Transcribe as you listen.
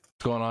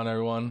What's going on,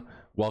 everyone?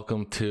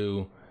 Welcome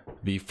to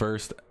the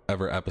first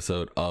ever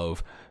episode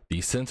of the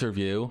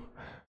Sinterview,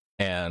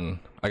 and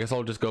I guess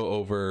I'll just go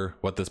over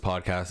what this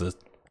podcast is.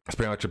 It's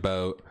pretty much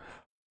about.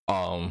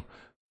 So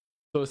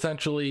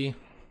essentially,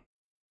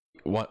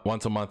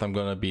 once a month, I'm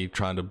going to be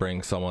trying to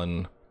bring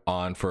someone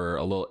on for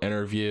a little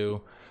interview.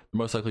 They're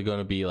most likely going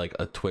to be like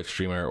a Twitch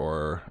streamer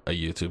or a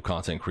YouTube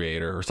content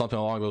creator or something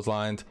along those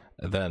lines,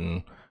 and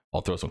then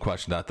I'll throw some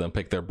questions at them,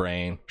 pick their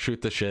brain,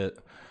 shoot the shit.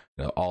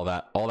 All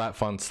that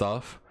fun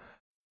stuff.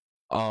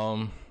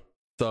 So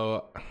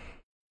there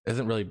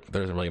isn't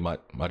really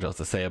much else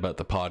to say about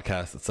the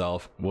podcast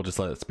itself. We'll just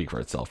let it speak for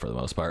itself for the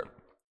most part.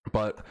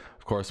 But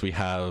of course, we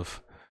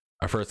have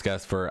our first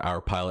guest for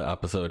our pilot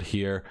episode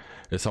here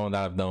is someone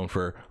that I've known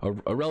for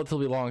a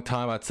relatively long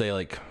time. I'd say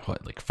like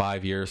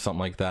 5 years, something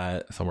like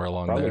that, somewhere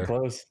along Probably there.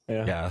 Close.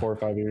 Yeah, 4 or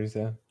 5 years.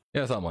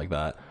 Yeah, something like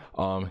that.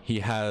 He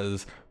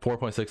has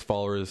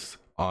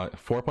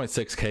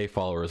 4.6k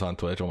followers on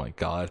Twitch. Oh my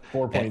god,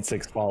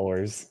 4.6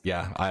 followers.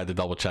 Yeah, I had to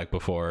double check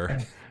before.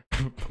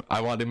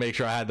 I wanted to make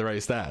sure I had the right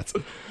stats.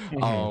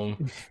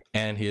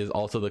 And he is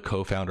also the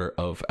co-founder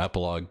of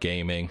Epilogue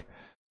Gaming.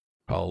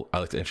 I'd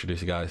like to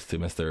introduce you guys to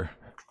Mr.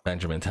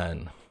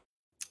 Bengerman10.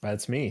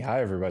 That's me.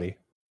 Hi everybody.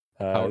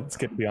 It's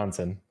good to be on,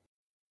 Sin.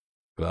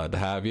 Glad to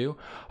have you.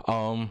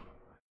 So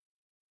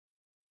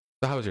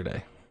how was your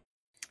day?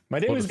 My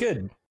day was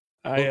good.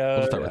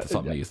 We'll start with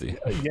something easy.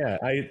 Yeah,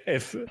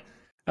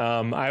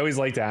 I always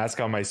like to ask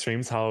on my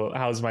streams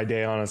how's my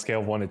day on a scale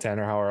of 1 to 10,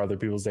 or how are other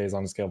people's days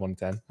on a scale of 1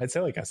 to 10. I'd say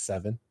like a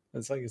 7.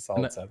 It's like a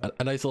solid 7.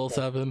 A nice little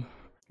 7.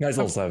 Nice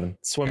little 7.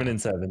 Swimming in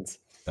 7s.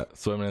 Yeah,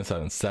 swimming in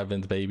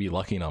 7s, baby,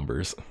 lucky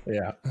numbers.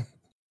 Yeah.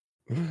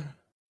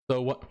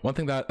 So one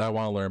thing that I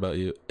want to learn about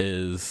you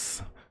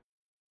is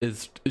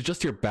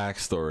just your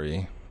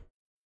backstory,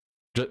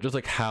 just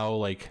like how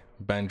like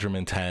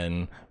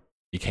Bengerman10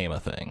 became a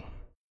thing.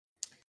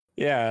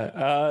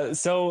 Yeah,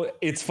 so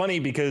it's funny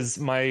because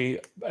I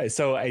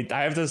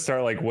have to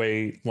start like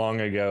way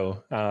long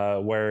ago,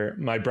 where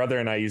my brother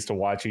and I used to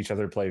watch each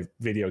other play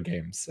video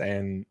games,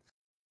 and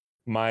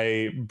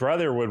my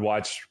brother would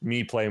watch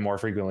me play more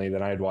frequently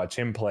than I'd watch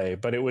him play,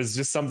 but it was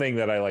just something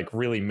that I like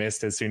really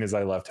missed as soon as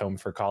I left home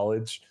for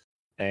college.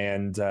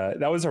 And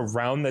that was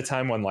around the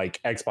time when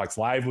like Xbox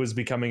Live was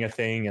becoming a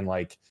thing, and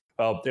like,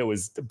 well,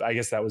 I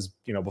guess that was,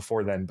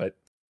 before then, but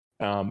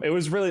it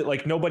was really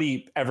like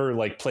nobody ever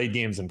like played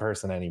games in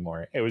person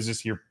anymore. It was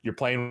just you're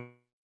playing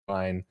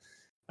online.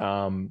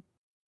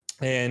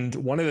 And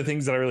one of the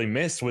things that I really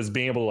missed was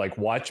being able to like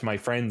watch my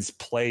friends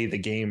play the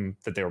game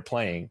that they were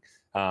playing.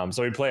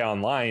 So we'd play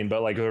online,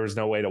 but like there was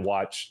no way to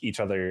watch each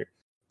other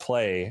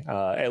play,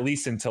 at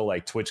least until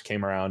like Twitch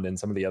came around and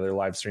some of the other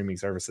live streaming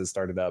services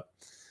started up.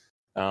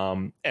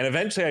 And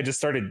eventually I just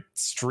started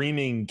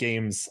streaming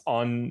games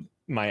on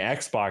my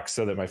Xbox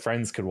so that my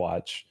friends could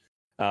watch.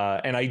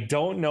 And I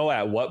don't know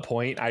at what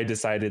point I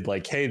decided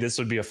like, hey, this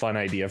would be a fun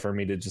idea for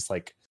me to just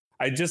like,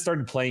 I just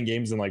started playing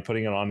games and like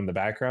putting it on in the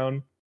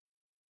background.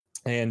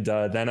 And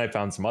then I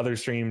found some other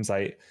streams.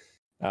 I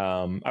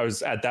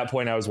was at that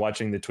point, I was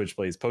watching the Twitch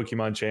Plays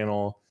Pokemon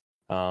channel.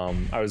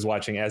 I was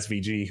watching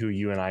SVG, who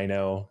you and I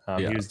know.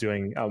 He was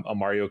doing a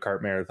Mario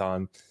Kart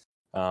marathon.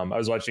 I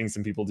was watching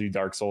some people do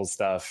Dark Souls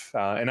stuff.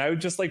 And I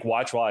would just like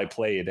watch while I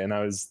played. And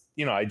I was,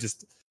 I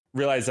just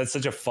realized that's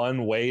such a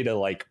fun way to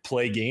like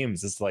play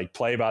games. It's like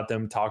play about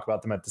them, talk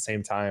about them at the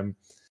same time.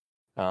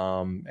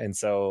 And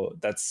so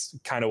that's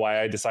kind of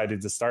why I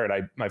decided to start.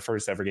 My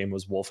first ever game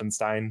was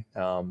Wolfenstein.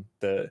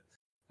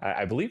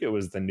 I believe it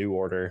was the New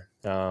Order.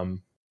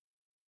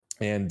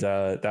 And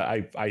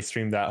I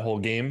streamed that whole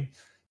game.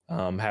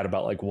 Had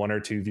about like 1 or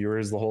 2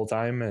 viewers the whole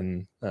time,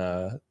 and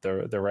the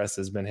rest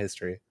has been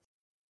history.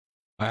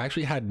 I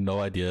actually had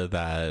no idea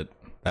that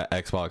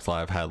Xbox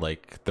Live had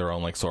like their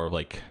own like sort of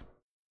like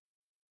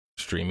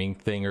streaming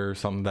thing or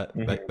something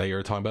that you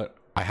were talking about.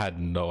 I had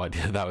no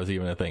idea that was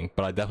even a thing,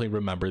 but I definitely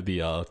remember the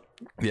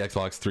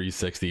Xbox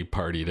 360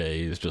 party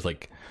days, just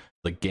like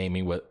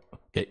gaming with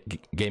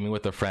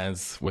the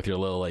friends with your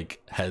little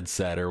like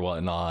headset or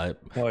whatnot,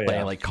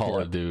 playing like Call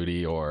of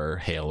Duty or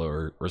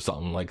Halo or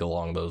something like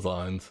along those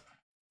lines.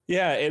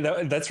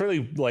 Yeah, that's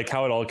really like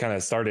how it all kind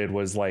of started.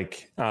 Was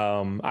like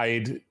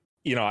I'd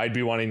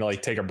be wanting to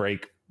like take a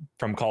break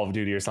from Call of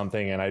Duty or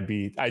something, and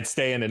I'd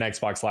stay in an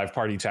Xbox Live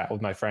party chat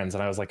with my friends,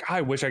 and I was like,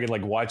 I wish I could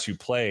like watch you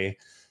play.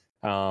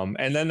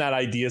 And then that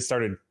idea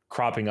started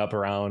cropping up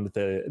around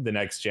the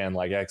next gen,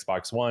 like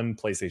Xbox One,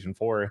 PlayStation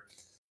 4,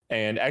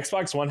 and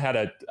Xbox One had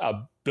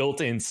a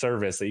built-in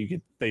service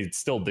that they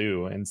still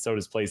do, and so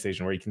does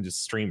PlayStation, where you can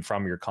just stream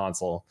from your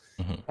console.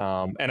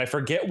 And I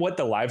forget what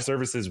the live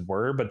services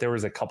were, but there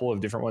was a couple of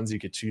different ones you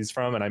could choose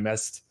from, and I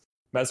messed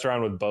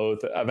around with both.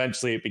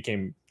 Eventually it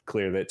became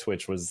clear that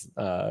Twitch was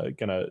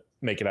gonna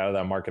make it out of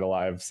that market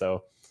alive,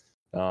 so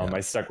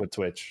I stuck with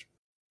Twitch.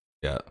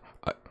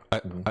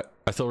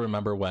 I still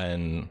remember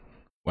when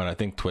I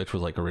think Twitch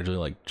was like originally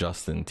like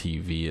Justin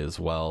TV as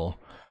well.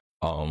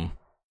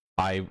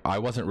 I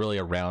wasn't really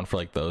around for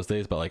like those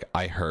days, but like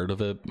I heard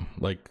of it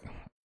like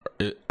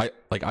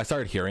I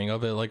started hearing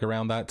of it like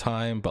around that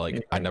time, but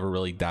like I never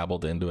really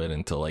dabbled into it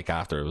until like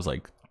after it was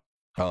like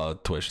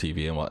Twitch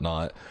TV and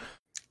whatnot.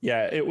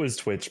 Yeah, it was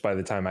Twitch by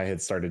the time I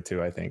had started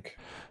too, I think.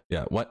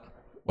 Yeah.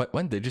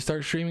 When did you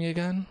start streaming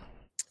again?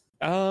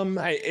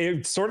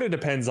 It sort of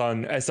depends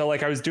on, so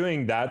like I was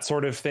doing that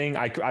sort of thing.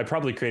 I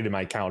probably created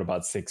my account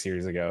about 6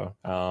 years ago.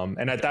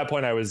 And at that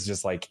point I was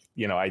just like,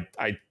 you know,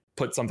 I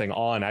put something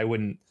on. I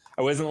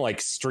wasn't like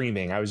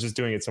streaming. I was just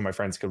doing it so my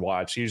friends could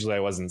watch. Usually I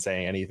wasn't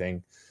saying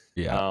anything.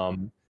 Yeah.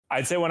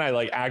 I'd say when I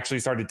like actually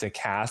started to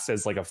cast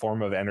as like a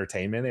form of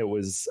entertainment, it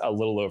was a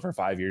little over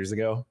 5 years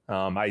ago.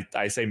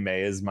 I say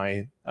May is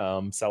my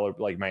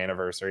like my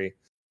anniversary.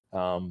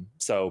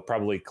 So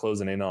probably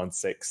closing in on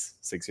 6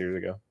 years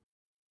ago.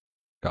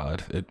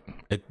 God,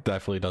 it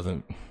definitely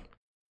doesn't,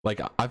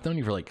 like I've known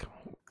you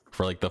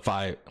for like the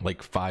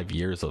 5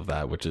 years of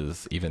that, which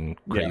is even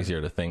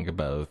crazier to think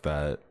about,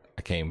 that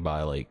I came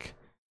by like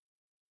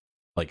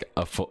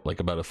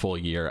about a full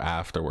year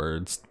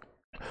afterwards.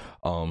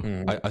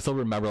 I still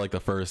remember like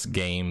the first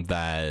game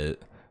that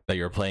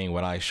you were playing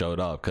when I showed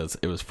up, because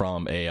it was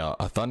from a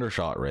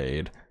Thundershot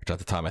raid, which at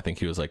the time I think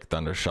he was like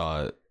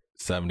Thundershot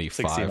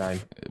 75. 69.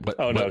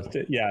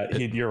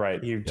 You're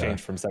right, he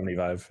changed from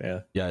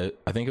 75. Yeah,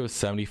 I think it was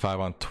 75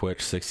 on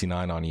Twitch,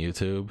 69 on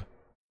YouTube.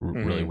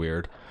 Really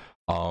weird.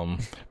 But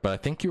I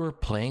think you were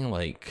playing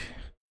like,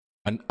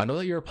 I know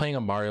that you were playing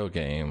a Mario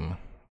game.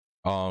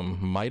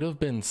 Might have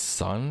been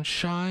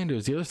Sunshine. It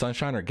was either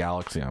Sunshine or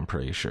Galaxy, I'm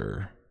pretty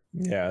sure.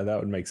 Yeah, that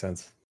would make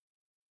sense.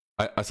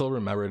 I still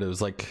remember it. It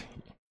was like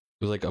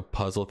a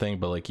puzzle thing,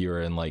 but like you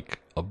were in like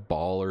a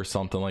ball or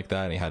something like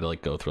that, and you had to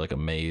like go through like a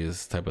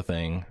maze type of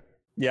thing.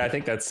 Yeah, I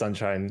think that's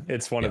Sunshine.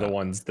 It's one of the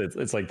ones that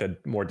it's like the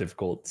more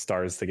difficult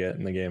stars to get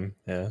in the game.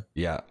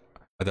 Yeah,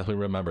 I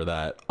definitely remember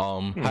that.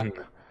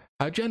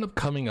 How'd you end up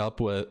coming up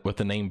with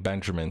the name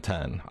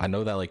Bengerman10? I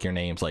know that like your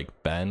name's like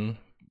Ben,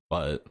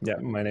 but yeah,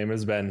 my name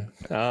is Ben.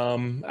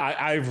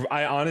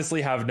 I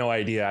honestly have no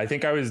idea. I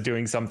think I was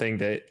doing something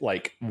that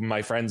like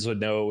my friends would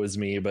know it was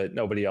me, but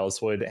nobody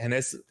else would. And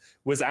this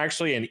was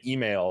actually an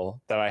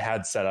email that I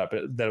had set up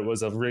that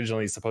was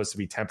originally supposed to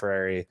be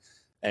temporary.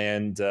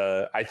 And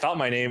I thought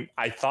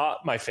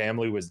my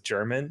family was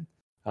German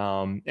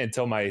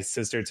until my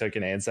sister took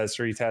an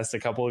ancestry test a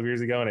couple of years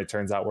ago, and it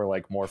turns out we're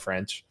like more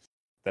French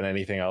than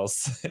anything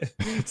else.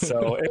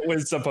 So it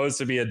was supposed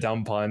to be a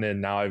dumb pun,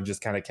 and now I've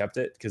just kind of kept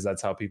it because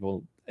that's how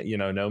people, you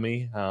know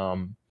me.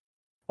 A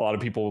lot of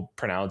people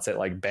pronounce it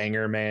like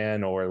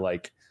Bengerman or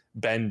like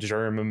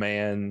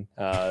Bengerman.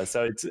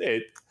 So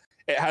it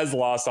has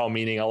lost all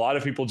meaning. A lot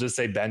of people just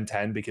say Ben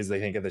 10 because they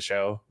think of the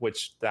show,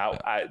 which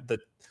the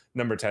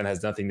number 10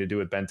 has nothing to do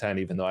with Ben 10,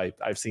 even though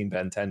I've seen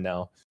Ben 10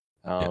 now.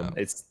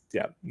 It's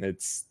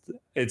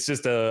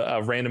just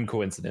a random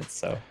coincidence.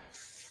 So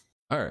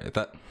all right,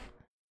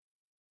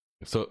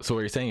 so what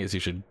you're saying is you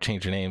should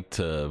change your name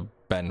to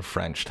Ben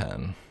French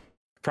 10.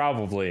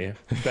 Probably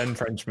Ben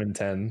Frenchman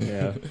 10.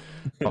 Yeah.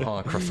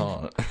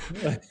 Croissant.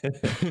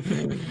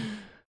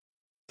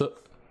 So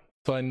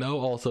I know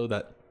also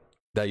that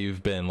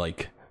you've been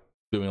like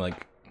doing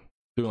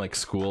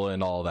school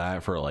and all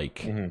that for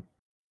like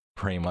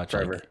pretty much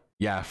forever. Like,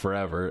 yeah,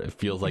 forever. It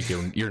feels like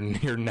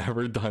you're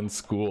never done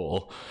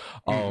school.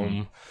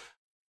 So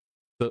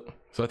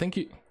I think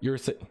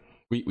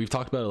we've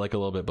talked about it like a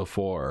little bit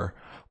before.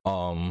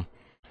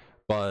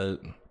 But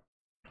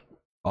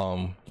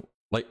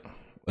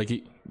like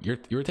you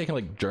were taking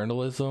like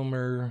journalism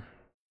or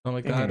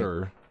something like that,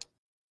 or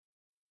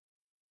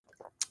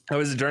I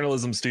was a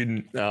journalism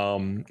student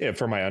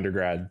for my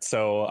undergrad.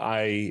 So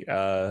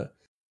I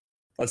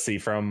let's see,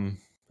 from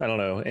I don't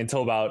know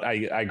until about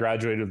I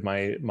graduated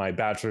with my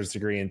bachelor's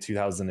degree in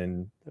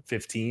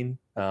 2015,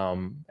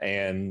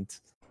 and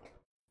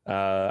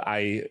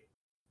I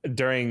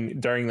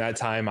during that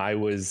time I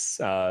was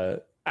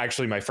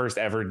actually my first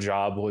ever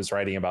job was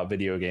writing about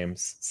video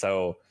games.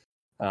 So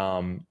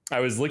I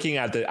was looking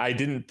at I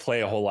didn't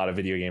play a whole lot of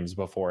video games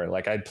before.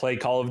 Like I'd play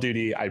Call of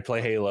Duty, I'd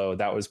play Halo.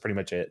 That was pretty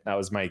much it. That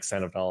was my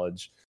extent of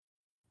knowledge.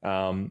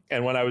 And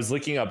when I was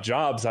looking up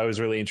jobs, I was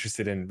really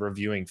interested in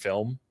reviewing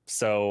film.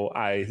 So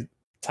I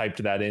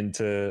typed that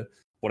into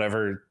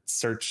whatever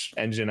search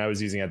engine I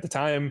was using at the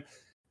time,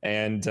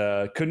 and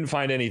couldn't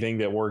find anything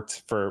that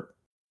worked for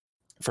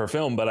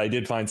film, but I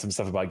did find some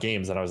stuff about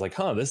games, and I was like,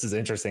 this is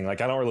interesting. Like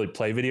I don't really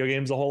play video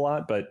games a whole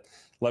lot, but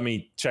let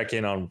me check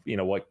in on,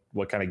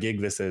 what kind of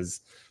gig this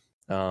is.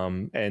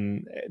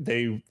 And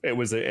it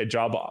was a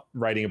job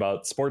writing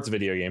about sports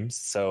video games.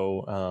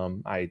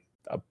 So I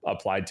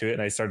applied to it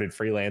and I started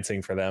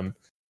freelancing for them.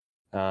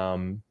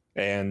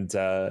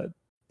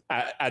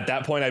 At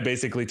that point, I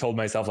basically told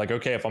myself like,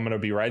 okay, if I'm going to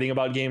be writing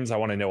about games, I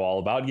want to know all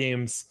about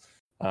games.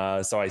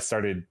 So I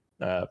started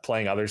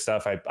playing other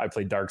stuff. I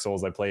played Dark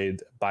Souls. I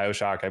played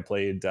BioShock. I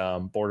played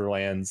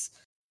Borderlands.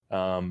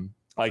 And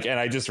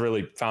I just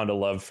really found a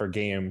love for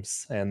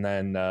games. And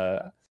then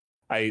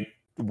I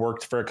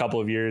worked for a couple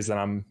of years, and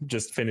I'm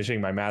just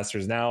finishing my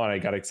master's now, and I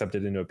got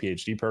accepted into a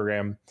PhD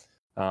program.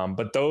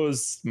 But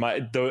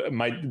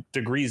my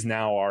degrees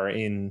now are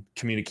in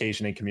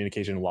communication and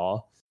communication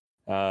law.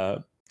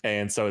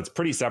 And so it's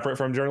pretty separate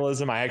from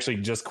journalism. I actually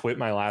just quit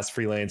my last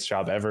freelance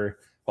job ever.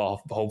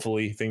 Well,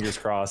 hopefully, fingers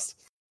crossed.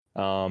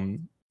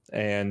 And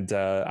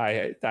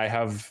I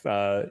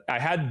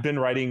had been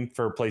writing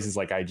for places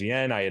like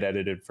IGN. I had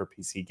edited for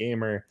PC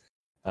Gamer.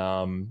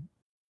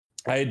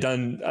 I had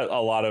done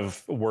a lot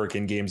of work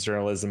in games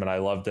journalism, and I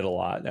loved it a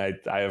lot.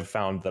 I have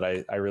found that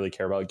I really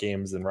care about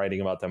games and writing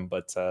about them.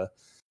 But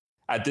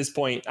at this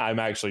point, I'm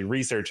actually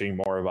researching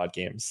more about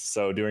games.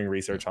 So doing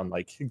research on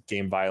like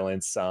game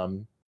violence,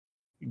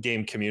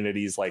 game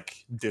communities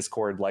like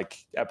Discord, like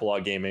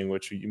Epilogue Gaming,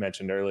 which you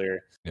mentioned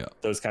earlier. Yeah,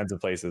 those kinds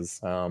of places.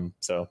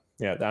 So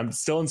yeah, I'm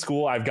still in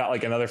school. I've got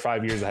like another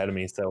 5 years ahead of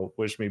me. So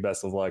wish me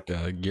best of luck.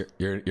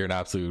 You're an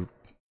absolute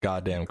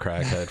goddamn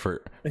crackhead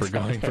for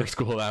going for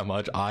school that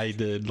much. I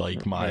did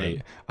like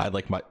I had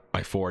like my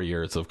 4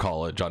 years of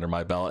college under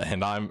my belt,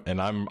 and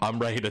I'm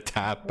ready to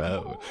tap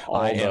out.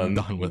 I am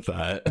done with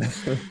that.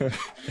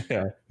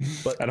 Yeah,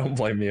 but I don't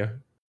blame you.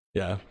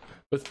 Yeah,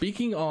 but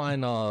speaking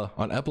on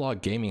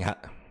Epilogue Gaming,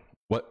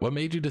 what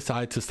made you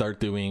decide to start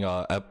doing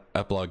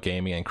Epilogue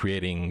Gaming and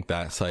creating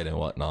that site and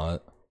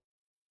whatnot?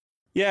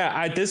 Yeah,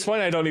 at this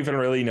point, I don't even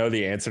really know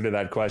the answer to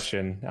that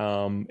question.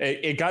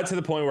 It got to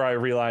the point where I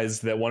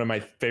realized that one of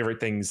my favorite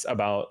things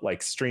about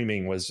like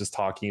streaming was just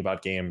talking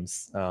about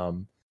games.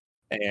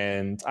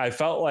 And I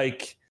felt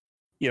like,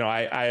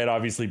 I had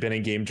obviously been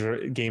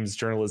in games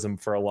journalism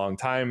for a long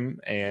time.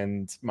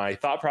 And my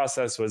thought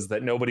process was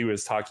that nobody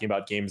was talking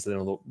about games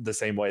in the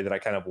same way that I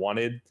kind of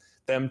wanted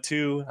them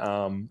to.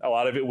 A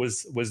lot of it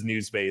was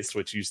news based,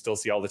 which you still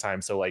see all the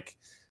time. So like,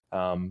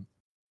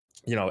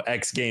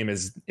 X game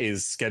is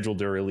scheduled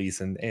to release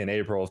in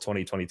April of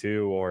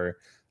 2022, or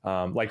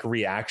like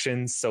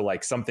reactions. So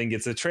like something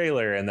gets a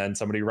trailer and then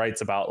somebody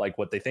writes about like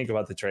what they think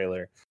about the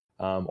trailer,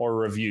 or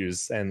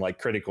reviews and like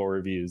critical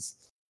reviews.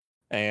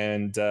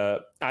 And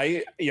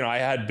I've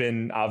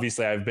been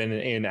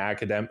in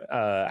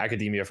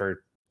academia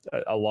for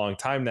a long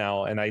time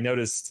now. And I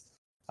noticed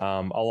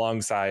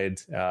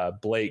alongside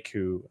Blake,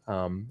 who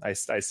I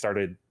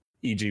started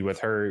EG with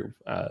her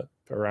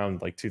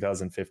around like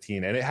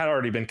 2015, and it had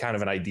already been kind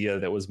of an idea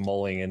that was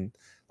mulling, and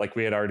like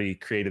we had already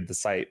created the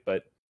site,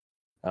 but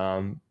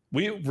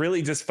we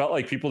really just felt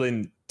like people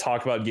didn't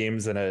talk about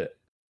games in a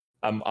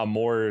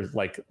more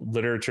like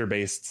literature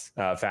based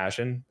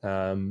fashion,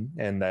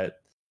 and that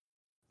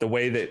the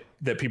way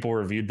that people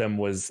reviewed them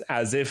was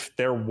as if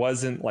there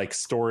wasn't like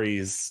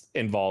stories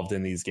involved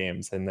in these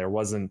games, and there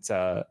wasn't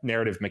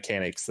narrative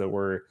mechanics that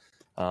were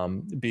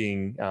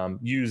being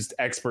used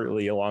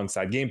expertly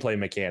alongside gameplay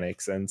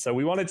mechanics. And so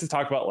we wanted to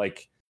talk about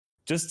like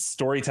just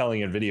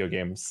storytelling in video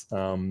games.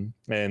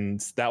 And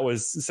that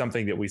was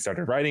something that we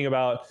started writing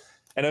about.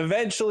 And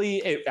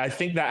eventually I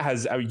think that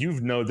has,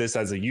 you've known this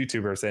as a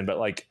YouTuber, Sin, but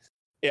like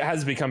it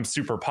has become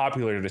super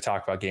popular to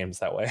talk about games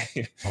that way.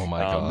 Oh my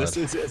God.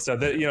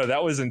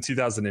 That was in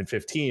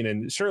 2015,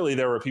 and surely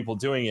there were people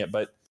doing it,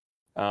 but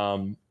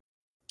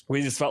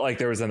we just felt like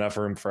there was enough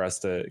room for us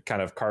to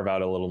kind of carve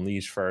out a little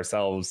niche for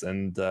ourselves.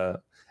 And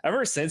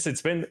ever since,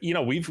 it's been,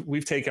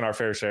 we've taken our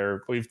fair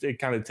share. We've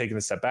kind of taken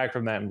a step back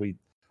from that, and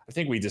I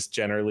think we just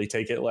generally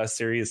take it less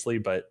seriously.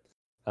 But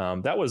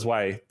that was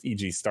why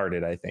EG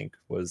started, I think,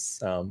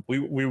 was we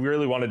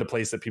really wanted a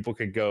place that people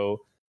could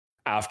go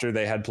after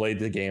they had played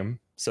the game,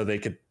 so they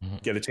could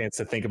get a chance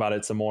to think about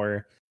it some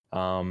more,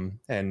 and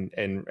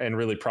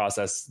really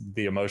process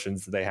the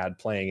emotions that they had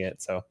playing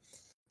it. So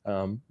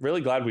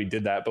really glad we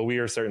did that, but we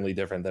are certainly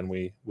different than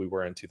we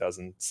were in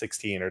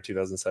 2016 or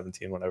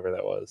 2017, whenever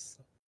that was.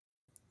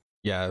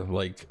 Yeah,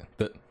 like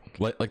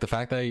the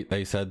fact that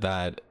they said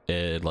that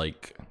it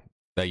like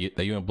that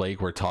you and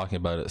Blake were talking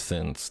about it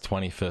since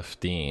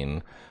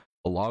 2015.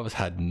 A lot of us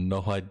had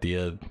no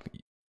idea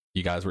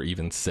you guys were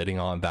even sitting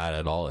on that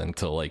at all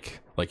until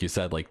like you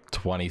said, like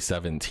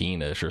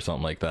 2017-ish or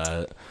something like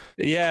that.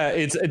 Yeah,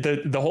 it's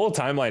the whole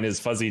timeline is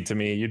fuzzy to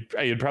me.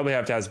 You'd probably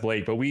have to ask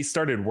Blake, but we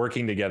started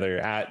working together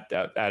at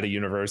a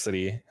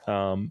university,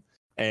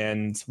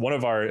 and one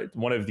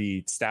of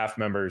the staff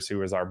members, who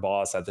was our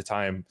boss at the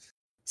time,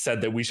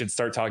 said that we should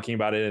start talking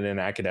about it in an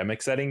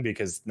academic setting,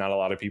 because not a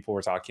lot of people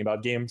were talking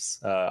about games.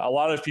 A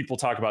lot of people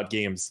talk about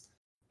games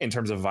in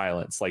terms of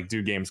violence, like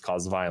do games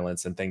cause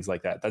violence and things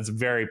like that. That's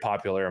very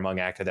popular among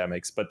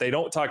academics, but they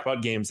don't talk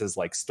about games as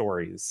like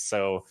stories.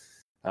 So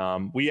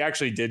we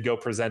actually did go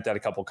present at a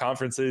couple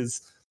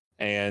conferences,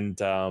 and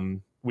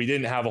we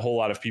didn't have a whole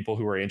lot of people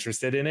who were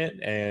interested in it.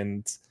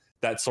 And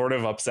that sort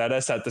of upset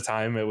us at the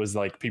time. It was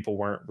like people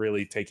weren't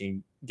really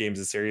taking games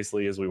as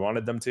seriously as we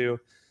wanted them to.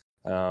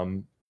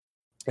 And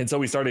so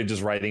we started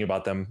just writing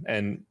about them,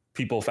 and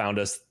people found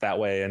us that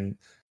way. And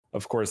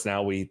of course,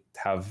 now we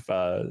have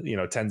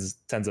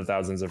tens of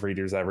thousands of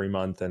readers every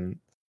month, and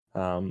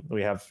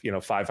we have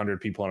 500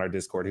 people on our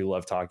Discord who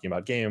love talking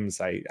about games.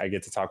 I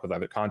get to talk with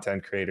other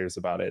content creators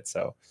about it,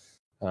 so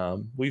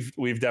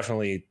we've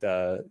definitely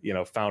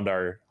found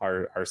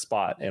our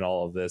spot in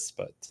all of this.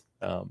 But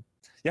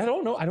yeah, I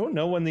don't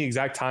know when the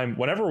exact time.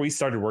 Whenever we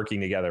started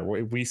working together,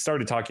 we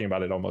started talking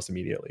about it almost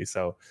immediately.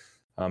 So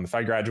If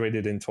I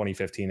graduated in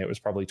 2015, it was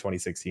probably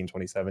 2016,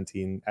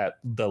 2017 at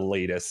the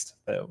latest.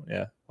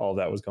 Yeah, all of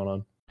that was going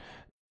on.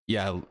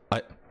 Yeah,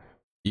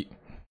 you,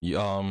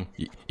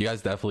 you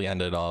guys definitely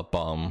ended up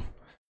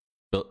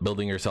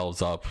building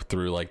yourselves up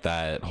through like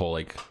that whole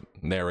like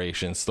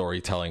narration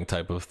storytelling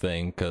type of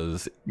thing,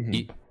 because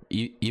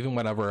even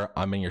whenever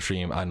I'm in your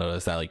stream, I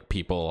notice that like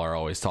people are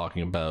always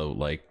talking about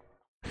like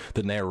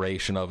the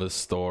narration of a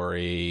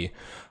story,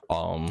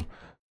 all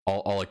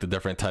like the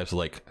different types of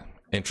like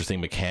interesting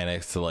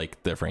mechanics to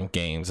like different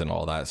games and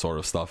all that sort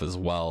of stuff as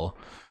well.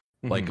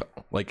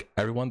 Like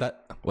everyone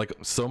that like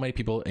so many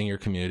people in your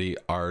community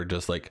are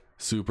just like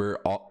super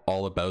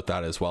all about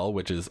that as well,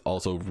 which is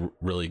also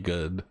really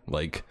good,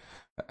 like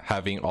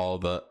having all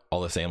the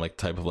same like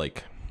type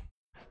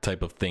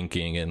of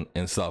thinking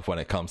and stuff when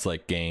it comes to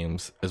like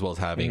games, as well as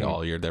having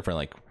all your different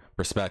like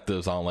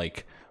perspectives on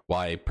like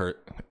why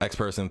X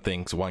person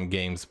thinks one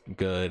game's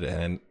good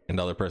and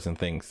another person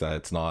thinks that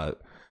it's not.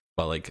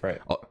 But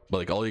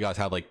like all you guys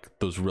have like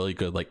those really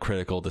good like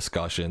critical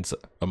discussions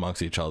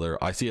amongst each other.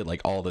 I see it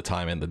like all the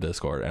time in the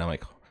Discord, and I'm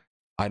like,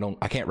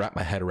 I can't wrap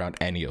my head around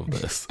any of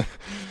this.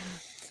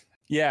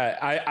 Yeah,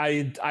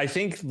 I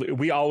think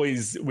we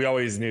always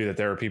knew that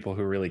there were people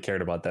who really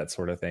cared about that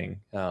sort of thing.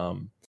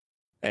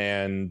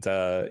 And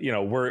you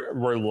know,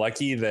 we're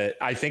lucky that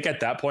I think at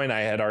that point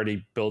I had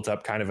already built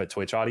up kind of a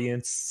Twitch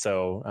audience.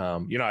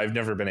 So you know, I've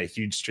never been a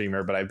huge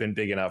streamer, but I've been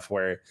big enough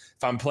where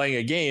if I'm playing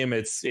a game,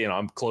 it's, you know,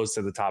 I'm close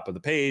to the top of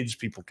the page.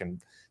 People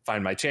can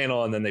find my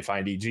channel, and then they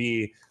find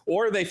EG,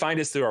 or they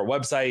find us through our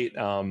website.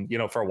 You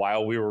know, for a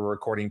while we were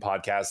recording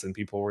podcasts and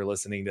people were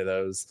listening to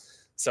those.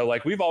 So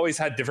like we've always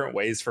had different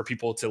ways for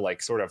people to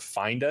like sort of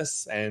find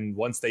us, and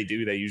once they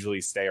do, they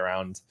usually stay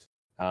around,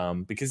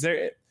 because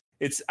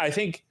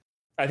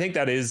I think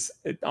that is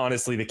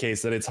honestly the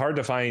case, that it's hard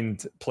to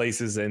find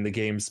places in the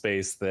game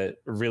space that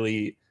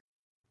really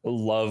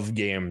love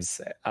games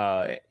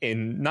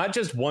in not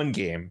just one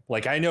game.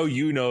 Like I know,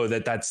 you know,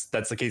 that's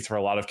the case for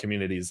a lot of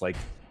communities, like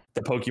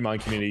the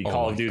Pokemon community,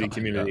 Call of Duty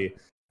community.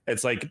 Yeah.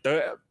 It's like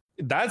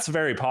that's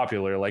very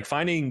popular, like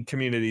finding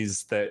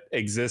communities that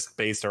exist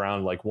based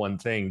around like one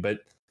thing.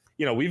 But,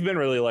 you know, we've been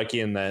really lucky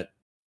in that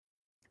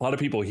a lot of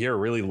people here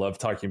really love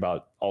talking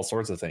about all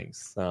sorts of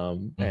things,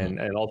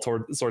 and all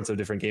sorts of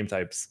different game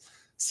types.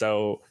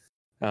 So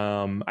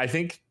I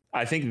think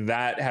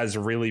that has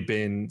really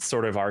been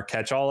sort of our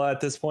catch-all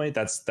at this point.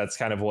 That's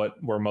kind of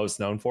what we're most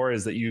known for,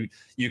 is that you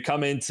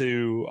come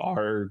into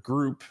our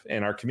group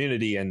and our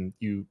community, and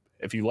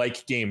if you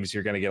like games,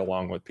 you're going to get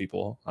along with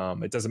people.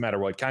 It doesn't matter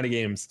what kind of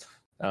games.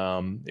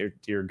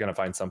 You're going to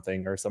find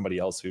something or somebody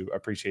else who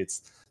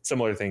appreciates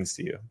similar things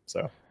to you.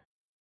 So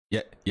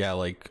yeah,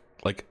 like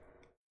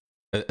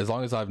as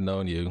long as I've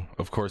known you,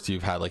 of course,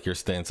 you've had like your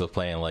stints of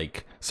playing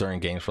like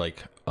certain games for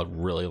like a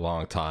really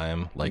long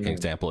time. Like an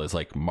example is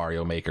like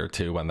Mario Maker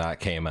 2 when that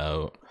came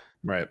out.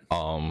 Right.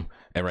 And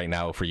right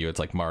now for you, it's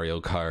like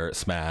Mario Kart,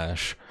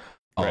 Smash.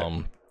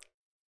 Right.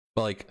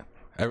 But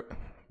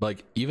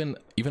like even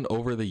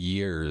over the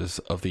years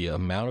of the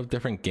amount of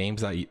different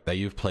games that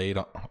you've played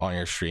on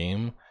your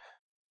stream,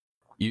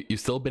 you've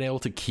still been able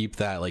to keep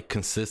that like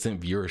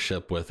consistent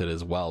viewership with it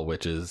as well,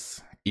 which is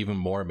even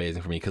more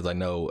amazing for me, because I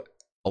know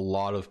a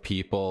lot of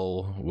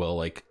people will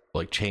like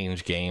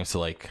change games to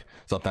like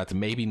something that's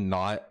maybe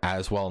not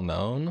as well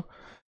known,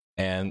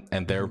 and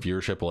their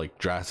viewership will like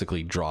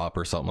drastically drop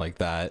or something like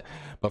that.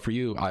 But for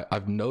you,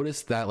 I've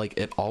noticed that like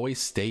it always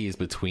stays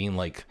between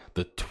like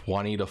the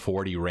 20 to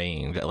 40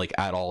 range like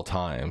at all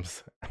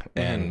times,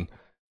 and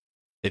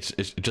it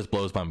just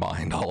blows my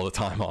mind all the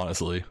time,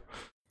 honestly.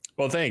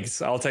 Well,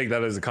 thanks. I'll take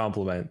that as a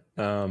compliment.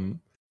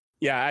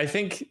 Yeah, I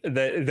think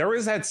that there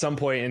was at some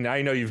point, and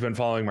I know you've been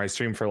following my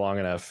stream for long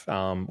enough,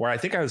 where I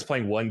think I was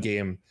playing one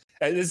game.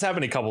 This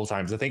happened a couple of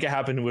times. I think it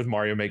happened with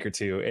Mario Maker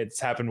 2.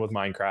 It's happened with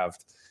Minecraft,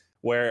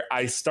 where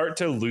I start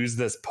to lose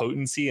this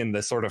potency in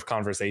the sort of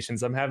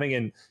conversations I'm having.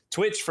 And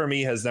Twitch for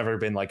me has never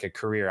been like a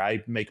career.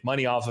 I make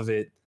money off of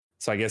it,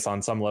 so I guess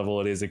on some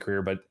level it is a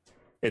career, but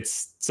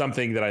it's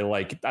something that I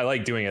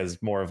like doing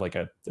as more of like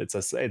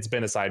it's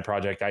been a side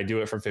project. I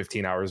do it for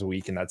 15 hours a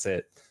week, and that's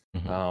it.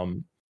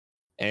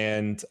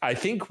 And I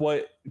think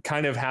what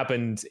kind of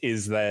happened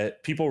is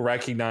that people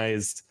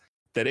recognized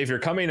that if you're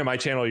coming to my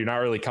channel, you're not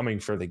really coming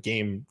for the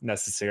game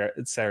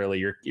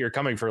necessarily. You're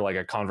coming for like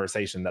a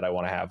conversation that I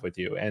want to have with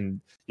you,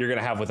 and you're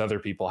going to have with other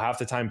people. Half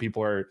the time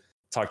people are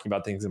talking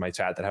about things in my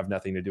chat that have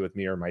nothing to do with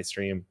me or my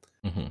stream.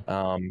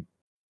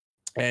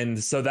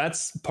 And so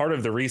that's part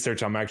of the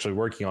research I'm actually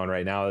working on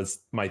right now.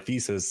 Is my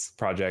thesis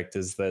project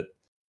is that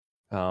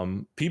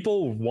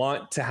people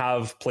want to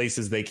have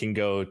places they can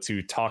go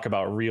to talk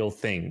about real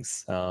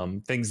things,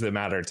 things that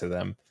matter to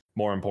them,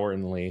 more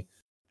importantly.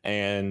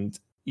 And,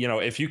 you know,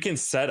 if you can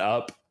set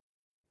up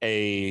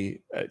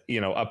a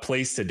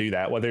place to do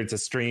that, whether it's a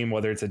stream,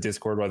 whether it's a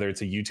Discord, whether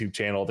it's a YouTube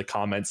channel, the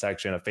comment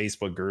section, a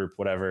Facebook group,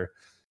 whatever,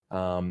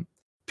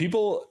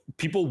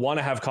 people want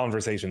to have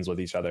conversations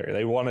with each other.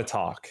 They want to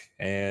talk.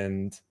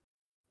 And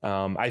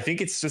I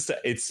think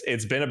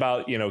it's been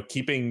about, you know,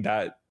 keeping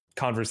that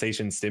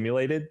conversation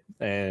stimulated.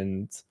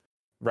 And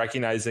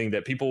recognizing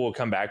that people will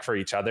come back for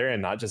each other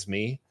and not just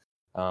me.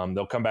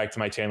 They'll come back to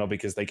my channel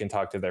because they can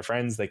talk to their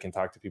friends, they can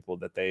talk to people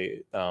that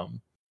they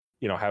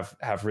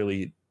have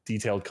really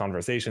detailed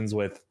conversations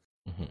with.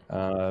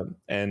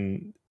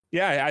 And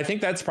yeah, I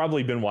think that's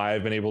probably been why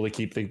I've been able to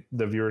keep the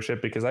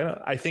viewership, because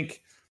I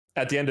think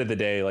at the end of the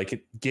day,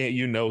 like,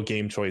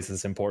 game choice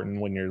is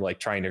important when you're like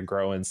trying to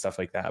grow and stuff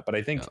like that. But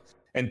I think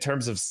in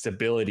terms of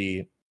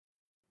stability,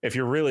 if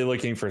you're really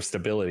looking for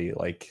stability,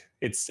 like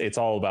it's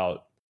all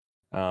about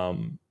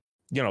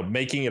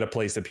making it a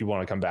place that people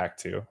want to come back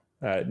to,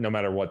 no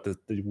matter what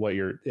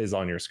is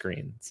on your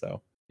screen.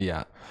 So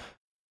yeah.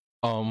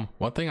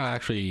 One thing I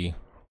actually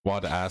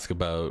wanted to ask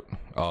about,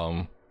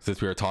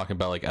 since we were talking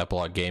about like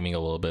Epilogue Gaming a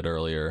little bit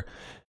earlier,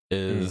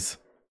 is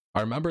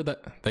I remember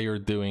that you're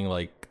doing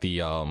like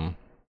the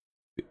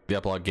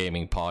Epilogue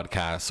Gaming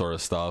podcast sort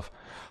of stuff.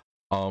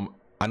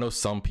 I know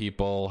some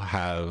people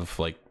have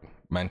like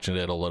mentioned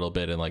it a little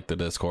bit in like the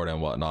Discord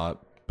and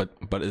whatnot,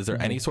 but is there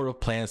any sort of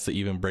plans to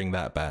even bring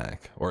that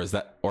back, or is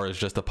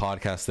just the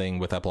podcast thing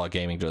with Epilogue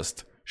Gaming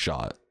just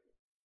shot?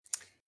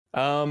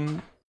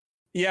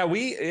 Yeah,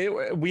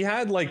 we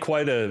had like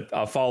quite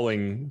a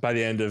following by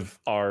the end of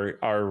our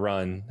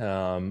run.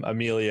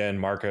 Amelia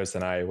and Marcos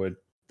and I would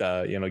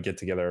get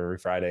together every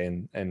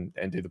Friday and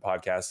do the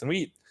podcast,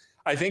 and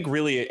I think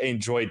really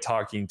enjoyed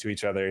talking to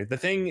each other. The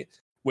thing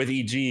with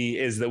EG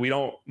is that we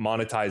don't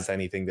monetize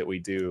anything that we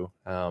do.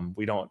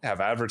 We don't have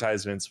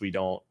advertisements. We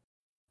don't.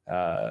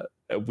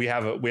 We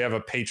have a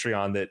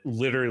Patreon that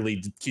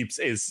literally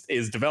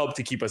is developed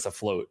to keep us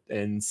afloat,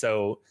 and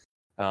so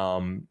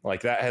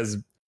like that has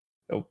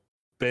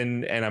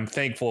been, and I'm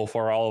thankful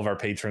for all of our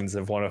patrons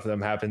if one of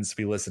them happens to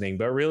be listening.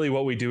 But really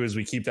what we do is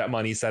we keep that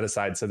money set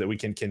aside so that we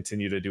can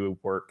continue to do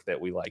work that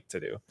we like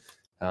to do.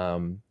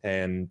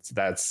 And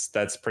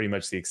that's pretty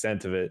much the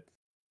extent of it.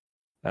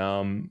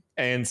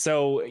 And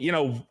so,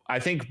 I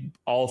think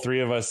all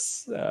three of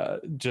us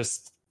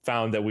just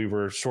found that we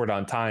were short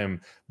on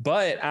time.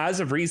 But as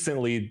of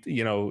recently,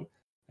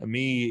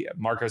 me,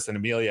 Marcos, and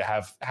Amelia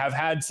have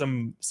had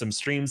some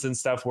streams and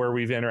stuff where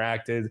we've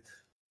interacted.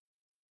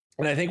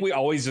 And I think we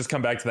always just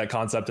come back to that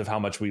concept of how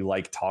much we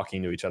like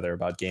talking to each other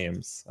about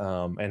games,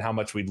 and how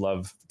much we'd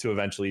love to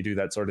eventually do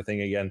that sort of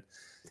thing again.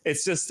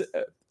 It's just,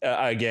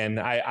 again,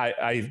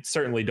 I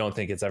certainly don't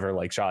think it's ever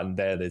like shot and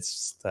dead.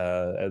 It's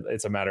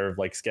it's a matter of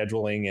like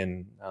scheduling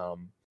and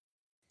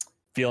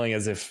feeling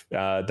as if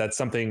that's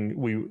something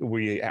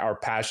we are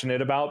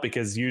passionate about,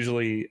 because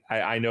usually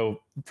I know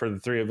for the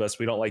three of us,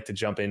 we don't like to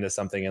jump into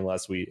something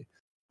unless we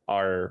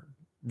are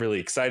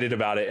really excited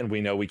about it and we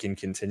know we can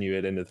continue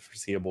it into the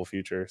foreseeable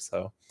future.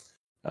 So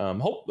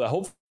hope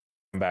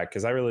come back,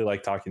 because I really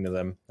like talking to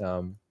them,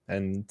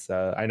 and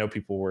I know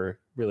people were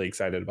really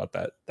excited about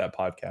that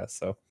podcast.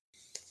 So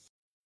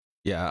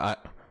yeah,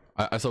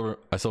 I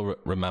still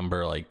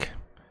remember like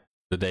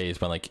the days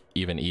when like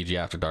even EG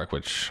After Dark,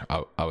 which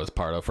I was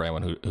part of, for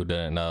anyone who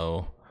didn't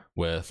know,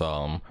 with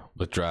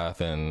Drath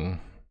and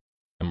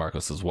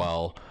Marcos as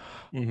well.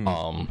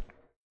 I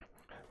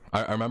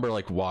remember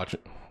like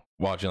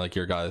watching like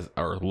your guys,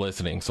 or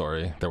listening,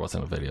 sorry, there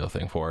wasn't a video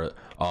thing for it,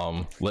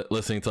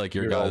 listening to like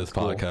your guys'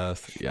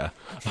 podcast. Yeah.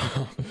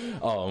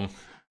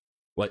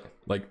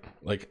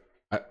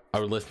 I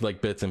would listen to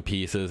like bits and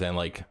pieces, and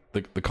like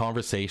the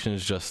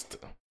conversations just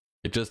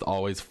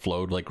always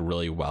flowed like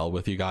really well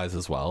with you guys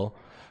as well.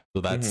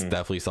 So that's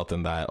definitely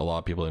something that a lot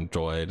of people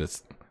enjoyed.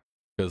 It's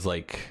because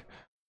like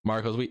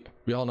Marcos,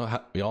 we all know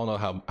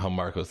how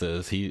Marcos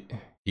is.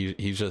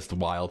 He's just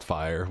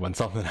wildfire. When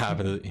something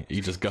happens,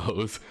 he just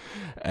goes,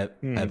 and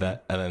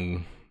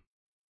then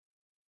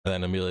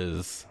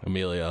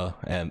Amelia,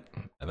 and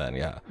then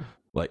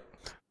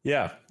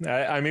yeah.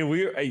 I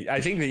mean, I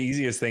think the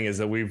easiest thing is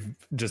that we've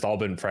just all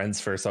been friends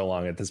for so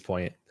long at this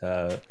point.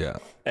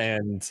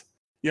 And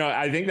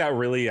I think that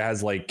really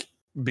has like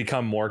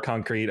become more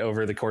concrete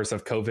over the course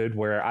of COVID,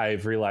 where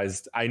I've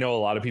realized I know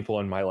a lot of people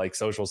in my like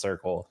social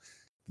circle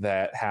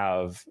that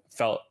have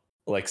felt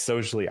like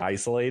socially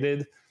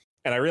isolated.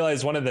 And I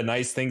realized one of the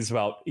nice things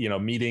about,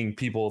 meeting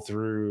people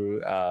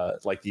through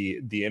like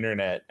the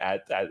internet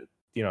at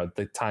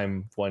the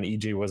time when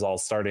EG was all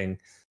starting,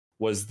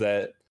 was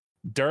that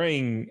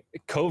during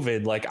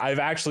COVID, like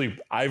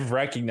I've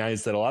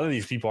recognized that a lot of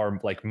these people are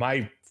like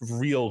my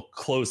real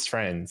close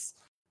friends.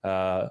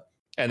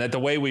 And that the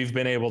way we've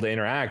been able to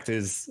interact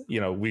is,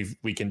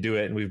 we can do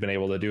it, and we've been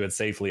able to do it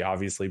safely,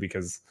 obviously,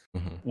 because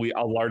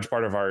a large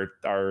part of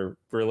our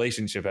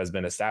relationship has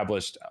been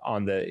established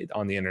on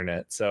the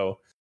internet. So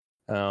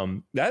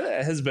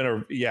that has been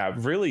a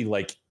really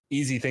like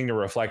easy thing to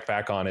reflect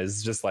back on,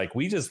 is just like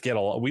we just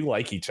we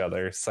like each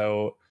other,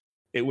 so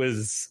it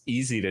was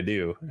easy to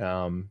do.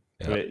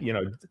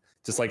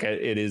 Just like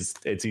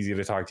it's easy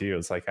to talk to you.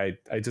 It's like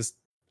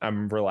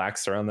I'm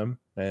relaxed around them,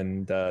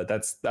 and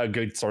that's a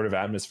good sort of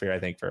atmosphere, I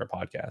think, for a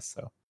podcast.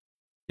 So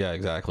yeah,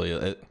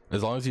 exactly.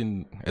 As long as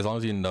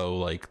you know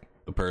like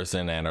the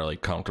person and are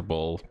like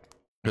comfortable,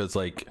 because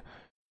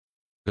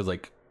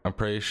I'm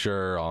pretty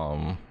sure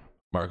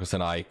Marcos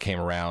and I came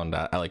around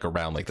at like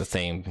around like the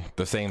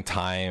same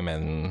time,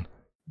 and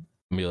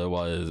Mila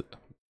was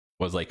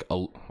like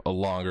a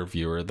longer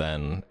viewer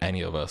than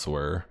any of us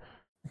were.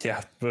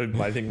 Yeah, but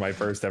I think my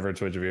first ever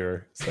Twitch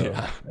viewer. So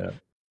yeah.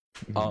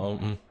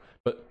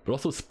 But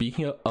also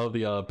speaking of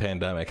the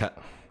pandemic,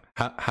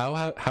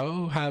 how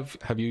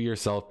have you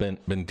yourself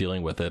been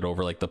dealing with it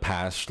over like the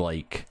past,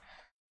 like,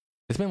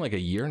 it's been like a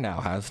year now,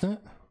 hasn't it?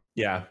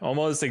 Yeah,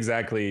 almost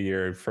exactly a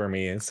year for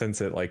me since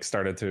it like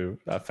started to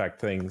affect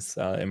things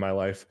in my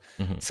life.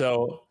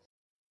 So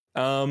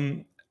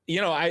I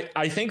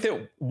think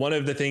that one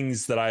of the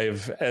things that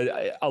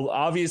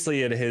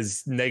obviously it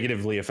has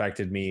negatively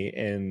affected me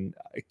in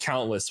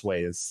countless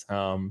ways.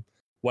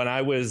 When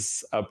I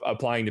was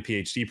applying to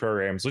PhD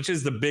programs, which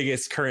is the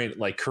biggest current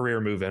like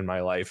career move in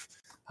my life,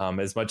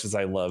 as much as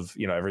I love,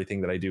 everything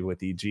that I do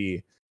with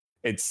EG,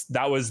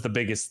 that was the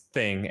biggest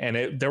thing.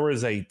 And there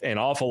was an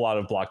awful lot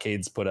of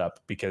blockades put up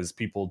because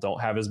people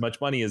don't have as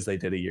much money as they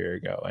did a year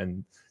ago.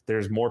 And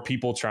there's more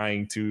people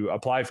trying to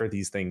apply for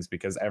these things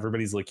because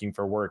everybody's looking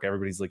for work.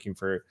 Everybody's looking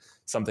for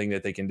something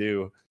that they can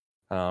do.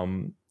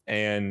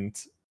 And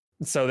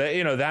so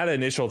that, that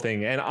initial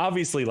thing, and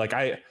obviously like,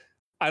 I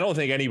don't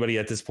think anybody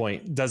at this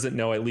point doesn't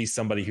know at least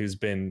somebody who's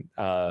been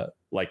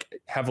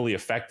like heavily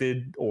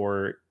affected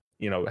or,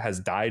 has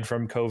died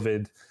from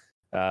COVID.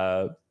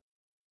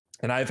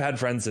 And I've had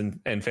friends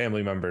and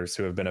family members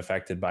who have been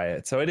affected by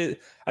it. So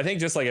I think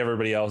just like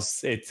everybody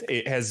else,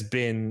 it has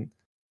been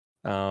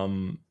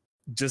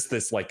just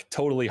this like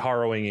totally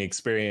harrowing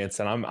experience.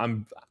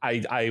 And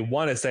I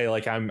want to say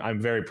like I'm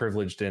very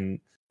privileged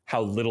in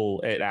how little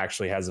it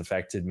actually has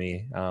affected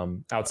me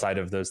outside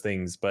of those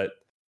things. But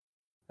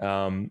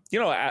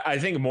I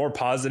think more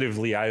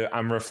positively,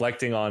 I'm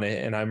reflecting on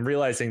it and I'm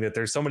realizing that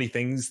there's so many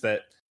things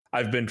that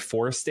I've been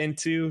forced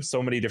into,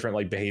 so many different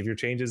like behavior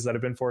changes that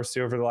I've been forced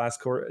to over the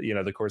last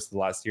the course of the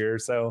last year or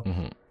so,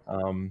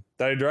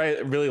 that I'd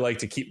really like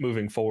to keep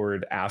moving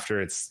forward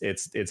after it's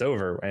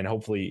over. And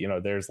hopefully,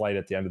 there's light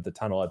at the end of the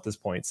tunnel at this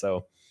point.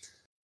 So,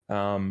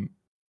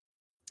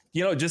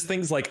 just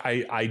things like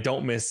I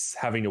don't miss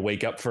having to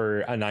wake up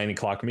for a 9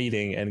 o'clock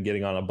meeting and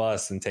getting on a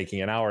bus and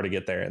taking an hour to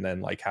get there. And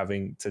then like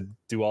having to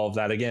do all of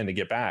that again to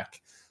get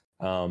back.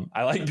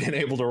 I like being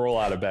able to roll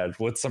out of bed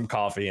with some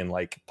coffee and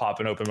like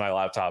popping open my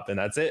laptop and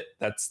that's it.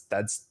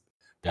 That's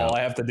all I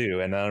have to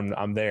do. And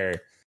I'm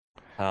there.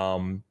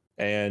 I'm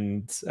certainly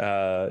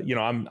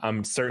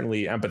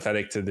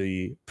empathetic to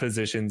the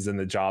positions and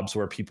the jobs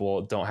where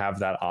people don't have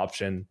that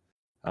option.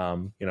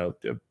 God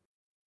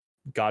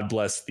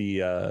bless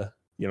the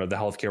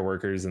healthcare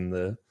workers and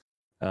the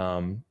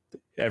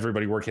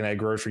everybody working at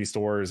grocery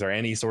stores or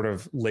any sort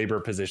of labor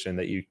position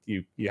that you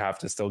have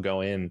to still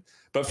go in.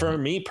 But for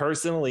me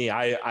personally,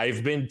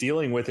 I've been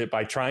dealing with it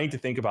by trying to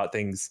think about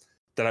things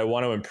that I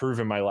want to improve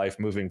in my life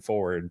moving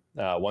forward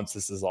once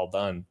this is all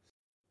done.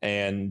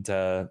 And,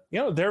 there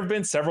have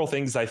been several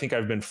things I think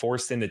I've been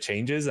forced into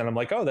changes and I'm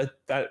like, oh,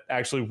 that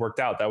actually worked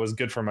out. That was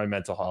good for my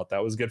mental health.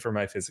 That was good for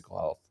my physical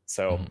health.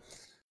 So,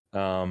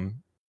 trying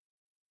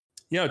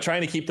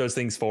to keep those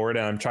things forward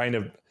and I'm trying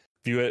to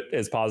view it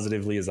as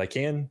positively as I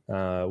can.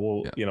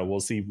 We'll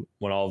see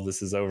when all of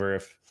this is over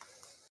if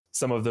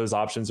some of those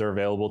options are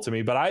available to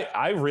me. But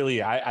I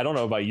don't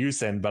know about you,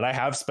 Sin, but I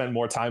have spent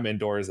more time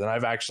indoors and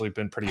I've actually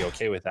been pretty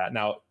okay with that.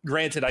 Now,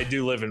 granted, I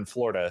do live in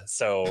Florida,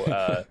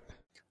 so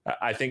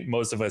I think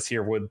most of us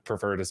here would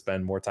prefer to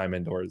spend more time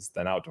indoors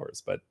than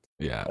outdoors. But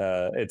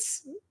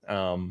it's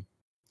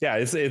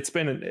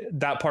been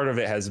that part of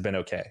it has been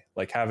okay.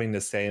 Like having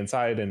to stay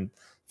inside and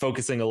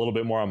focusing a little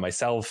bit more on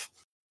myself.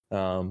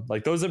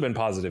 Like those have been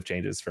positive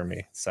changes for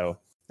me. So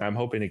I'm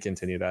hoping to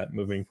continue that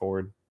moving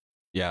forward.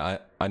 Yeah,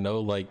 I know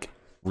like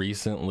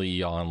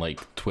recently on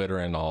like Twitter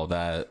and all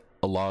that,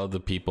 a lot of the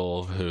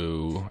people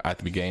who at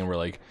the beginning were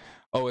like,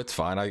 oh, it's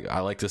fine. I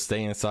like to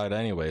stay inside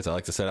anyways. I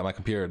like to sit at my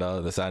computer,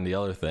 this, that, and the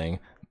other thing.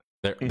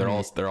 They're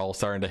all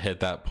starting to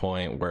hit that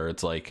point where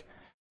it's like,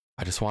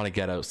 I just want to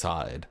get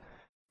outside.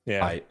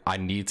 Yeah. I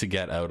need to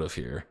get out of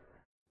here.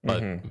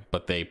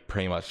 But they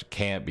pretty much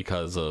can't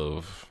because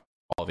of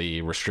all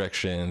the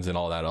restrictions and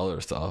all that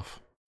other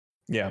stuff.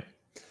 Yeah,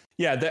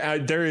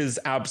 there is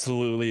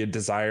absolutely a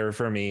desire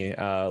for me,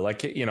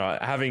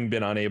 having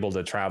been unable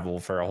to travel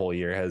for a whole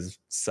year has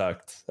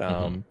sucked.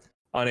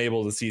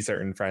 Unable to see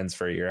certain friends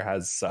for a year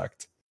has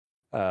sucked.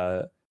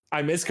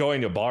 I miss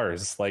going to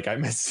bars. Like I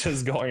miss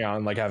just going out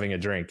and like having a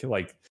drink.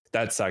 Like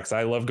that sucks.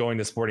 I love going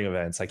to sporting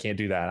events. I can't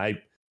do that.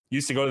 I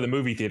used to go to the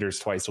movie theaters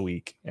twice a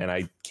week and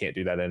I can't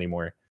do that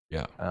anymore.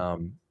 Yeah.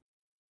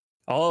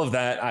 All of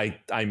that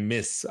I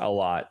miss a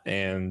lot,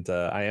 and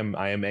I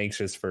am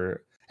anxious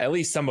for at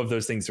least some of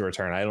those things to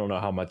return. I don't know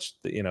how much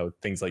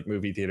things like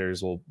movie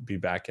theaters will be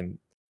back in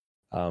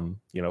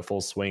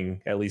full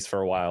swing, at least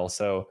for a while.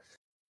 So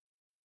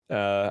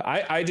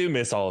I do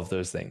miss all of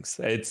those things.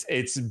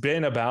 It's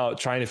been about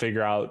trying to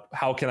figure out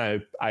how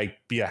can I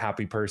be a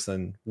happy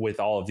person with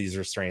all of these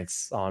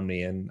restraints on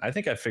me, and I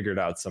think I figured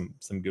out some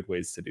good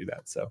ways to do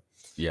that. So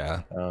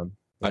yeah,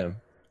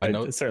 I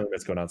know. I certainly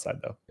miss going outside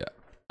though. Yeah.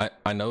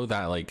 I know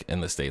that like in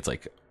the States,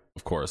 like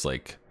of course,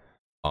 like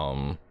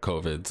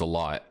COVID's a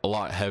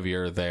lot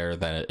heavier there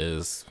than it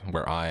is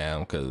where I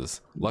am,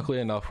 because luckily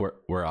enough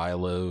where I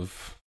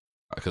live,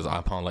 because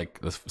I'm on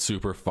like the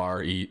super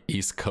far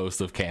east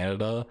coast of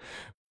Canada,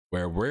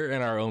 where we're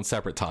in our own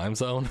separate time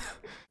zone.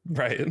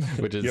 Right.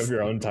 Which is, you have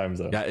your own time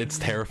zone. Yeah, it's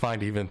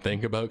terrifying to even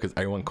think about because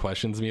everyone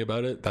questions me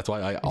about it. That's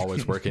why I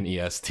always work in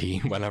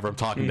EST whenever I'm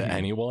talking to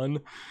anyone.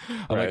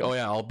 I'm like, oh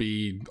yeah, I'll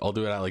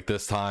do it at like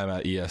this time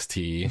at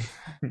EST.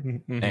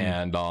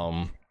 And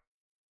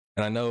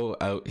I know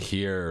out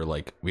here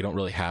like we don't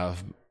really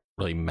have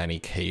really many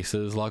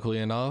cases, luckily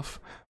enough.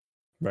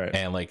 Right.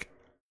 And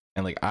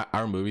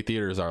our movie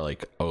theaters are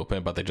like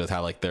open, but they just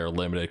have like their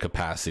limited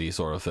capacity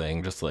sort of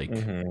thing, just like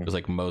just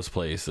like most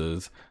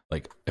places.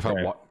 Like if I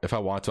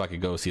want to, I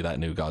could go see that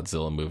new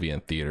Godzilla movie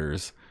in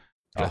theaters.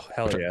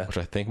 Which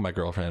I think my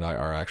girlfriend and I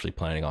are actually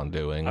planning on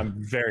doing. I'm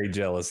very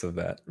jealous of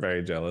that.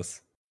 Very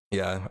jealous.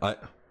 Yeah,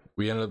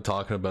 we ended up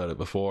talking about it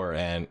before,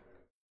 and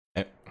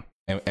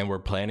we're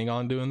planning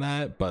on doing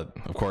that, but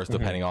of course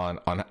depending on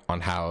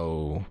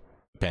how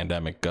the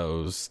pandemic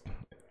goes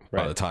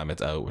by the time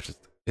it's out, which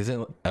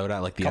isn't out at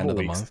like the end of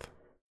the month.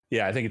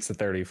 Yeah, I think it's the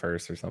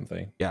 31st or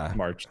something. Yeah,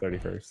 March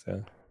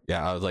 31st.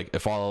 Yeah, I was like,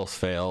 if all else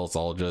fails,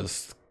 I'll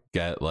just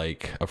get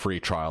like a free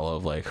trial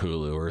of like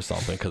Hulu or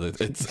something, because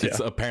it's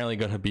apparently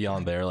going to be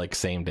on there like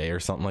same day or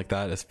something like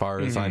that, as far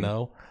as I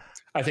know.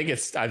 I think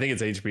it's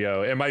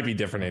HBO. It might be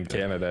different in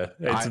Canada.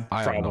 It's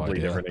I probably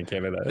different in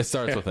Canada. It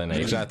starts with an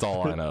H. That's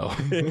all I know.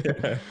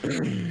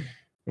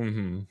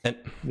 And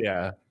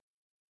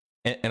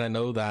I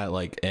know that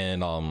like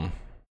in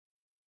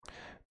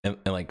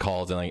like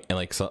calls and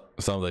like some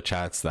of the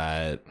chats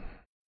that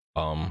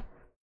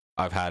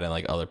I've had and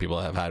like other people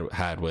have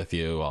had with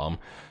you,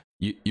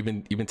 you've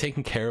been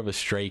taking care of a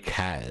stray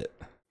cat.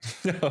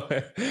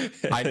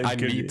 I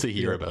need to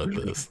hear about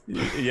this.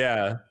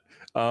 Yeah.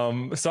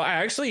 So I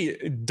actually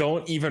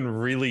don't even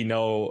really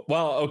know.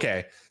 Well,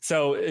 okay.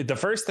 So the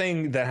first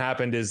thing that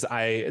happened is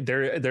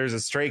there's a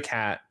stray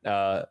cat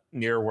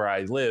near where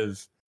I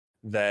live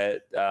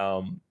that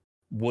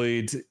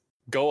would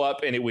go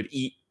up and it would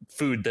eat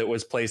food that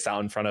was placed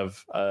out in front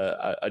of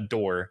a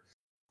door.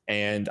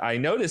 And I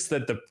noticed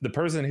that the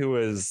person who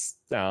was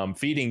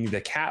feeding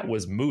the cat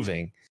was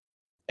moving.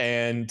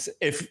 And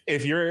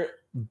if you're a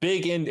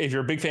big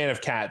fan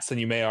of cats, then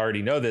you may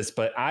already know this,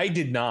 but I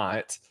did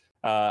not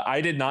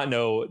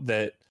know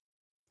that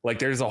like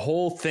there's a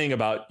whole thing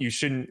about you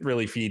shouldn't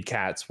really feed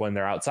cats when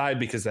they're outside,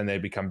 because then they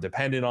become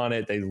dependent on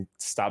it. They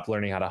stop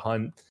learning how to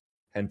hunt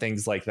and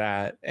things like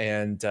that.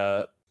 And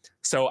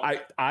so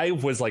I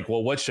was like,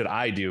 well, what should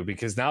I do?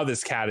 Because now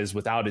this cat is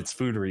without its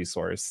food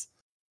resource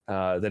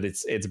that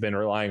it's been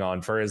relying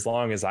on for as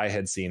long as I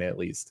had seen, at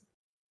least.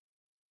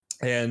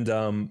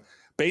 And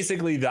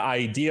basically the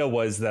idea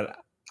was that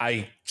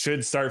I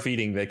should start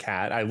feeding the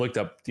cat. I looked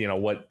up,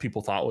 what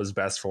people thought was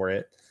best for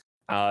it.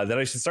 That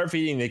I should start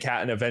feeding the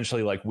cat and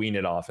eventually like wean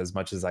it off as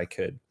much as I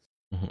could.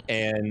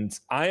 And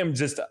I am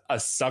just a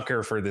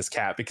sucker for this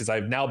cat because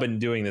I've now been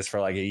doing this for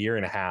like a year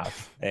and a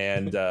half,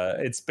 and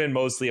it's been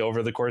mostly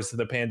over the course of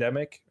the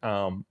pandemic.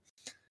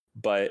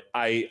 But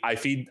I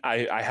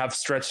have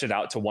stretched it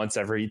out to once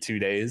every 2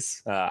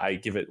 days. I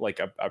give it like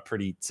a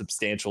pretty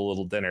substantial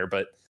little dinner,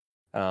 but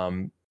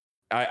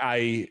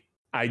I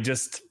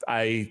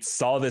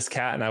saw this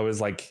cat and I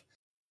was like,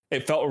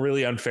 it felt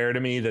really unfair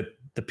to me that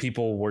the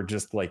people were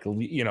just like,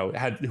 who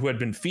had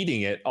been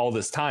feeding it all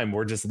this time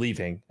were just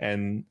leaving.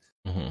 And,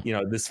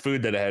 this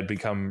food that I had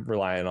become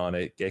reliant on,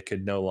 it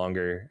could no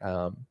longer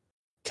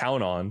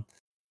count on.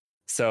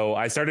 So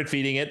I started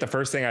feeding it. The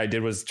first thing I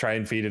did was try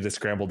and feed it a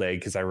scrambled egg,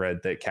 because I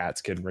read that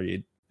cats could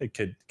eat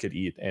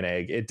an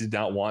egg. It did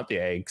not want the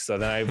egg. So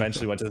then I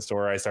eventually went to the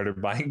store. I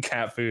started buying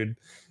cat food.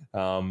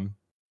 Sin,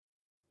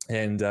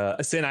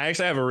 I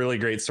actually have a really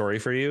great story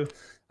for you.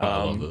 I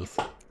love this.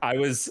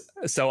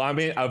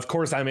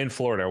 I'm in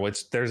Florida,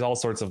 which there's all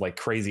sorts of like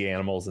crazy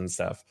animals and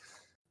stuff.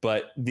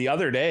 But the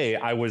other day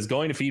I was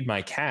going to feed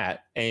my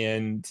cat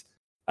and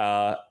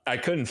I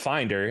couldn't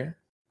find her,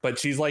 but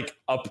she's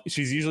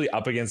usually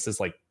up against this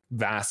like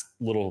vast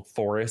little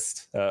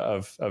forest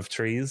of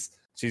trees.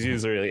 She's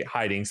usually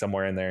hiding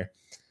somewhere in there.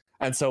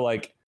 And so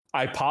like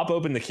I pop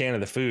open the can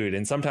of the food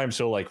and sometimes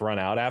she'll like run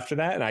out after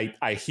that. And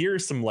I hear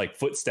some like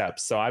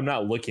footsteps. So I'm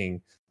not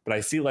looking, but I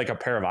see like a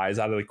pair of eyes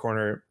out of the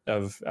corner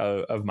of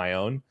my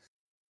own.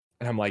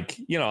 And I'm like,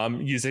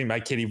 I'm using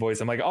my kitty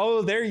voice. I'm like,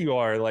 oh, there you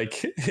are.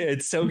 Like,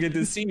 it's so good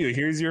to see you.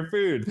 Here's your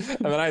food.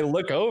 And then I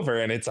look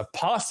over and it's a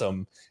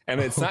possum. And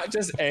it's not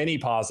just any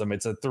possum.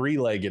 It's a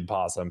 3-legged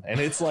possum.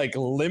 And it's like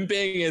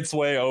limping its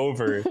way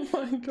over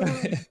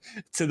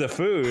to the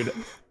food.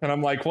 And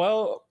I'm like,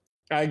 well,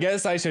 I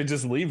guess I should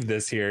just leave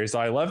this here.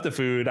 So I left the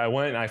food. I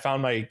went and I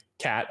found my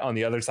cat on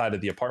the other side of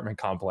the apartment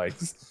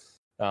complex.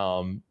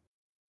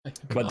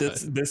 But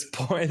this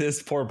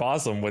poor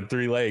possum with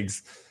 3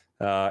 legs.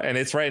 And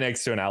it's right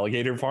next to an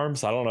alligator farm.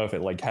 So I don't know if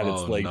it like had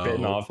its leg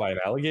bitten off by an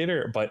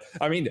alligator, but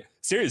I mean,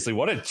 seriously,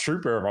 what a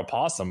trooper of a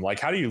possum.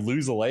 Like, how do you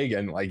lose a leg?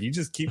 And like,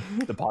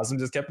 the possum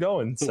just kept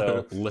going.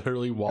 So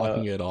literally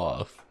walking it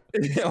off.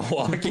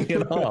 walking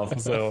it off.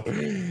 So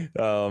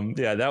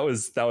yeah, that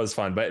was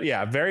fun. But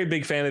yeah, very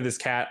big fan of this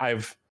cat.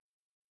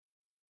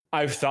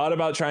 I've thought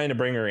about trying to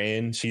bring her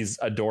in. She's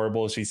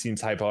adorable. She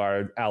seems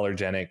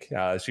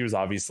hypoallergenic. She was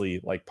obviously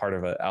like part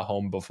of a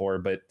home before,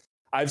 but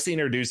I've seen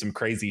her do some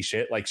crazy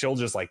shit. Like she'll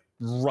just like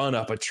run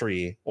up a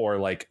tree, or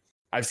like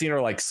I've seen her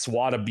like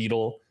swat a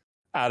beetle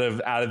out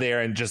of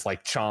there and just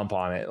like chomp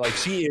on it. Like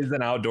she is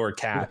an outdoor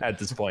cat at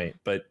this point.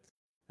 But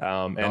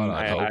and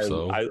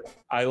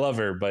I love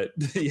her. But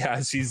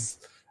yeah, she's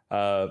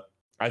I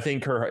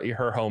think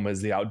her home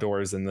is the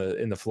outdoors in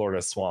the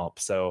Florida swamp.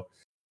 So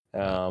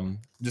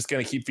just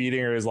gonna keep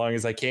feeding her as long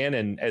as I can,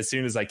 and as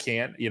soon as I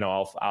can't,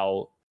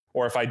 I'll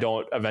or if I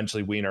don't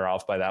eventually wean her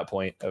off by that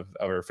point of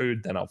her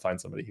food, then I'll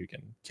find somebody who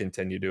can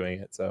continue doing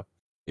it. So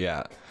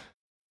yeah.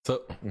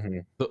 So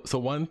so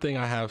one thing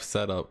I have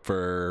set up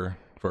for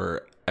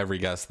every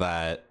guest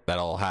that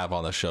I'll have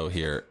on the show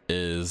here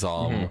is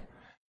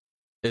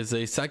is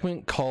a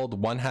segment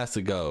called One Has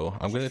to Go.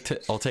 I'll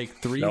take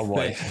three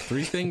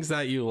things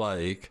that you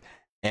like,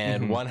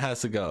 and one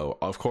has to go.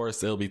 Of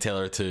course, it'll be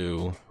tailored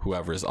to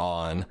whoever's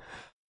on.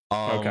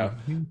 Okay.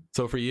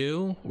 So for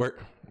you, we're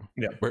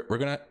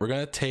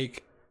gonna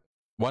take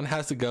one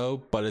has to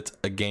go, but it's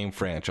a game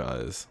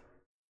franchise.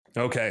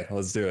 Okay,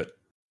 let's do it.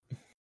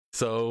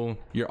 So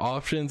your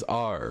options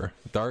are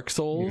Dark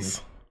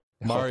Souls,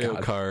 Mario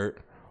Kart,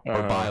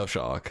 or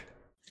BioShock.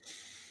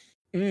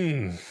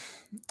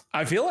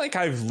 I feel like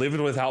I've lived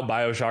without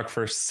BioShock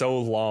for so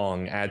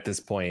long at this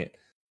point.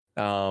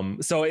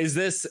 So is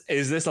this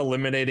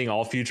eliminating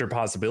all future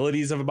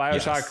possibilities of a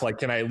BioShock? Yes. Like,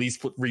 can I at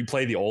least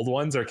replay the old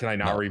ones, or can I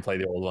not replay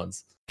the old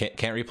ones? Can't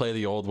replay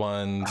the old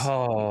ones.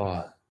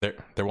 Oh,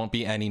 there won't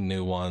be any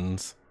new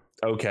ones.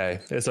 Okay,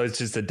 so it's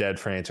just a dead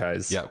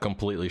franchise. Yeah,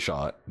 completely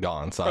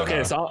gone. So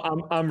okay,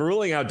 so I'm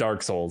ruling out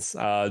Dark Souls.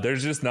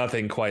 There's just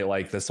nothing quite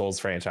like the Souls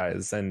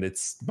franchise, and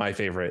it's my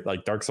favorite.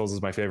 Like Dark Souls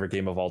is my favorite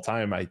game of all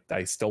time. I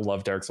still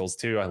love Dark Souls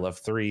 2. I love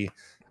 3.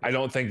 I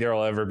don't think there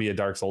will ever be a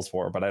Dark Souls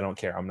 4, but I don't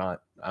care. I'm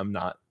not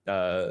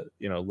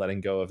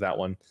letting go of that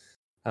one.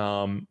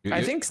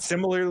 I think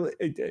similarly.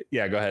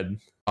 Yeah, go ahead.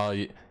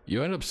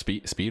 You ended up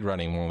speed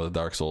running one of the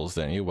Dark Souls,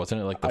 didn't you? Wasn't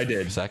it like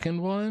the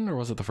second one, or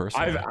was it the first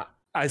one?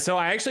 So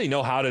I actually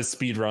know how to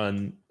speed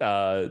run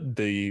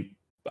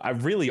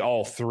really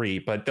all 3,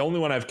 but the only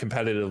one I've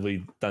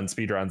competitively done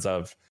speed runs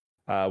of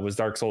was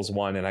Dark Souls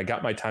 1, and I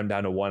got my time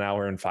down to 1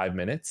 hour and 5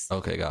 minutes.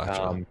 Okay,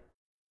 gotcha.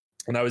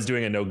 And I was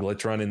doing a no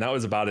glitch run, and that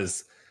was about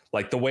as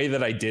like the way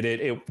that I did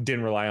it. It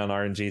didn't rely on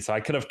RNG, so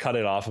I could have cut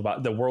it off.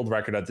 About the world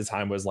record at the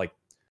time was like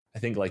I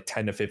think like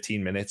 10 to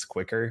 15 minutes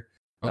quicker.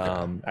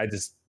 Okay.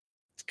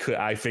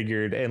 I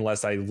figured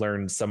unless I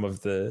learned some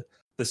of the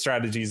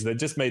strategies that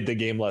just made the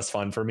game less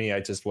fun for me,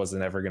 I just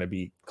wasn't ever going to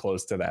be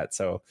close to that.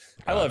 So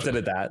I left it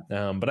at that.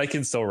 But I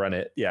can still run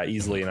it,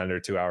 easily in under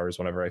 2 hours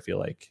whenever I feel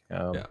like.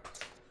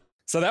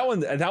 So that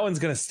one's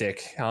going to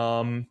stick.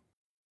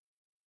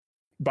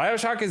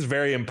 BioShock is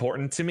very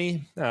important to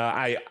me.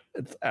 I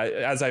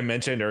as I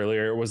mentioned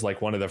earlier, it was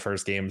like one of the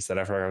first games that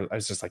I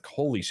was just like,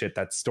 holy shit,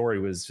 that story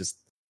was just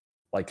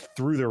like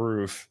through the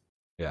roof.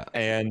 Yeah.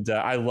 And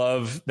I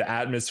love the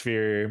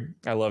atmosphere.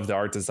 I love the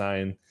art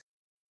design.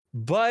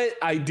 But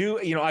I do,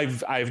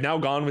 I've now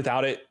gone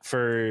without it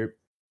for,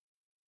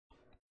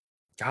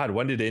 God,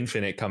 when did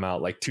Infinite come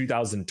out? Like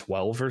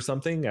 2012 or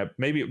something?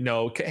 Maybe,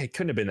 no, it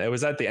couldn't have been. It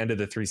was at the end of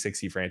the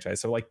 360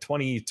 franchise. So like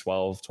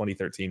 2012,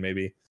 2013,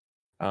 maybe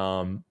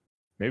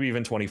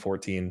even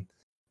 2014.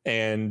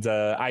 And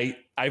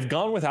I've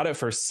gone without it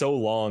for so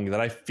long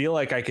that I feel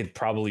like I could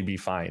probably be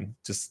fine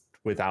just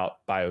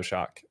without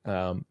BioShock.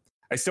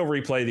 I still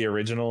replay the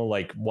original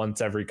like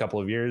once every couple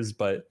of years,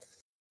 but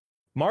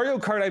Mario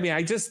Kart, I mean,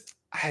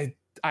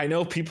 I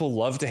know people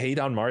love to hate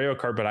on Mario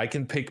Kart, but I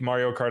can pick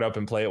Mario Kart up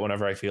and play it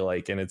whenever I feel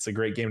like, and it's a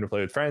great game to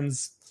play with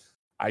friends.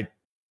 I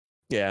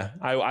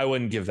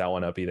wouldn't give that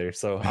one up either.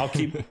 So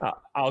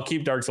I'll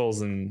keep Dark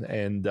Souls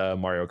and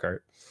Mario Kart.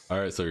 All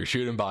right, so you're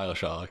shooting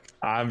BioShock.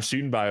 I'm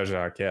shooting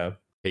BioShock. Yeah,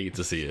 hate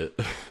to see it.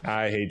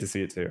 I hate to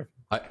see it too.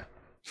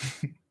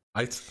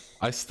 I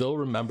still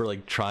remember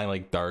like trying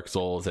like Dark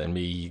Souls and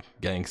me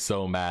getting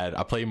so mad.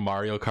 I play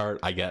Mario Kart,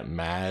 I get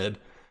mad.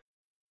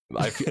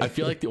 I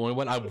feel like the only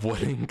one I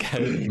wouldn't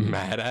get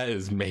mad at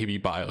is maybe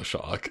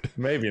BioShock.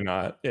 Maybe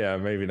not. Yeah,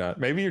 maybe not.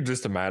 Maybe you're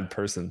just a mad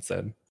person,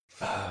 Sid.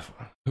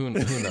 Who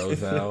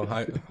knows now?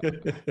 I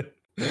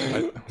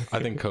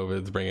think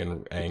COVID's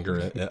bringing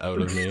anger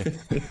out of me.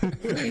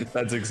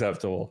 That's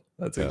acceptable.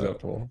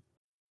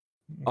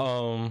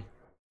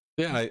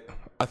 Yeah,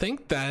 I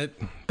think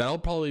that'll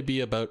probably be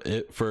about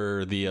it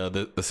for the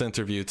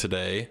Sinterview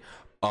today.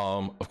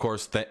 Of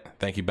course,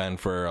 thank you, Ben,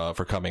 for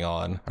coming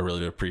on. I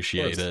really do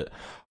appreciate it.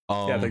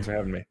 Thanks for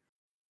having me.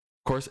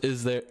 Of course,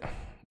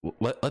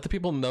 let the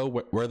people know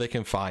where they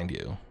can find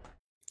you.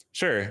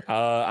 Sure.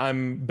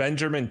 I'm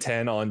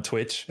Bengerman10 on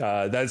Twitch.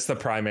 That's the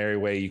primary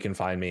way you can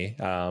find me.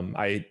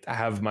 I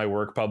have my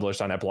work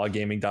published on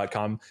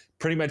epiloguegaming.com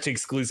pretty much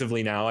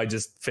exclusively now. I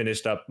just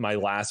finished up my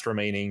last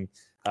remaining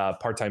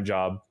part-time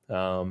job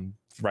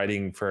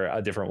writing for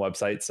a different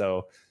website.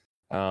 So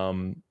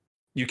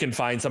You can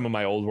find some of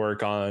my old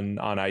work on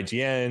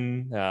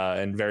IGN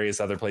and various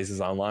other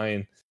places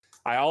online.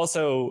 I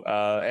also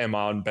am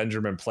on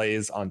Benjamin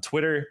Plays on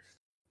Twitter.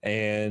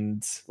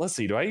 And let's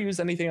see, do I use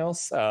anything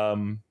else?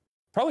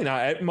 Probably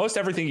not. Most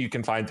everything you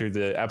can find through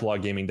the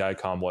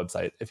epiloguegaming.com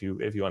website if you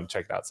want to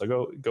check it out.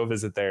 So go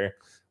visit there,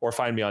 or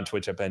find me on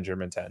Twitch at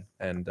Bengerman10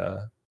 and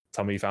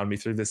tell me you found me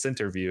through this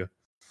interview.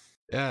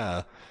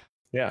 Yeah.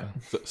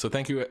 So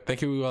thank you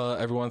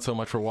everyone so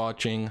much for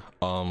watching.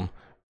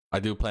 I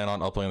do plan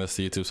on uploading this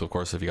to YouTube, so of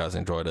course if you guys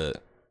enjoyed it,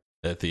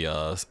 hit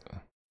the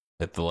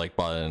like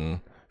button.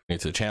 If you're new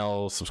to the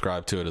channel,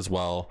 subscribe to it as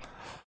well.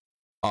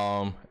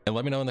 And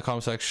let me know in the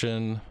comment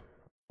section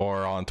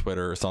or on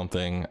Twitter or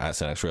something at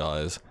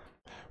SynXRealize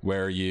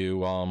where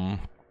you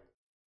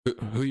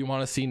who you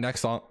want to see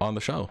next on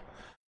the show.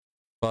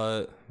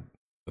 But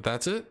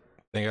that's it.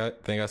 Thank you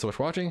guys so much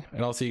for watching,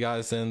 and I'll see you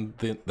guys in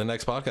the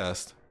next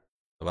podcast.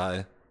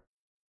 Bye.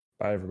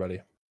 Bye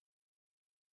everybody.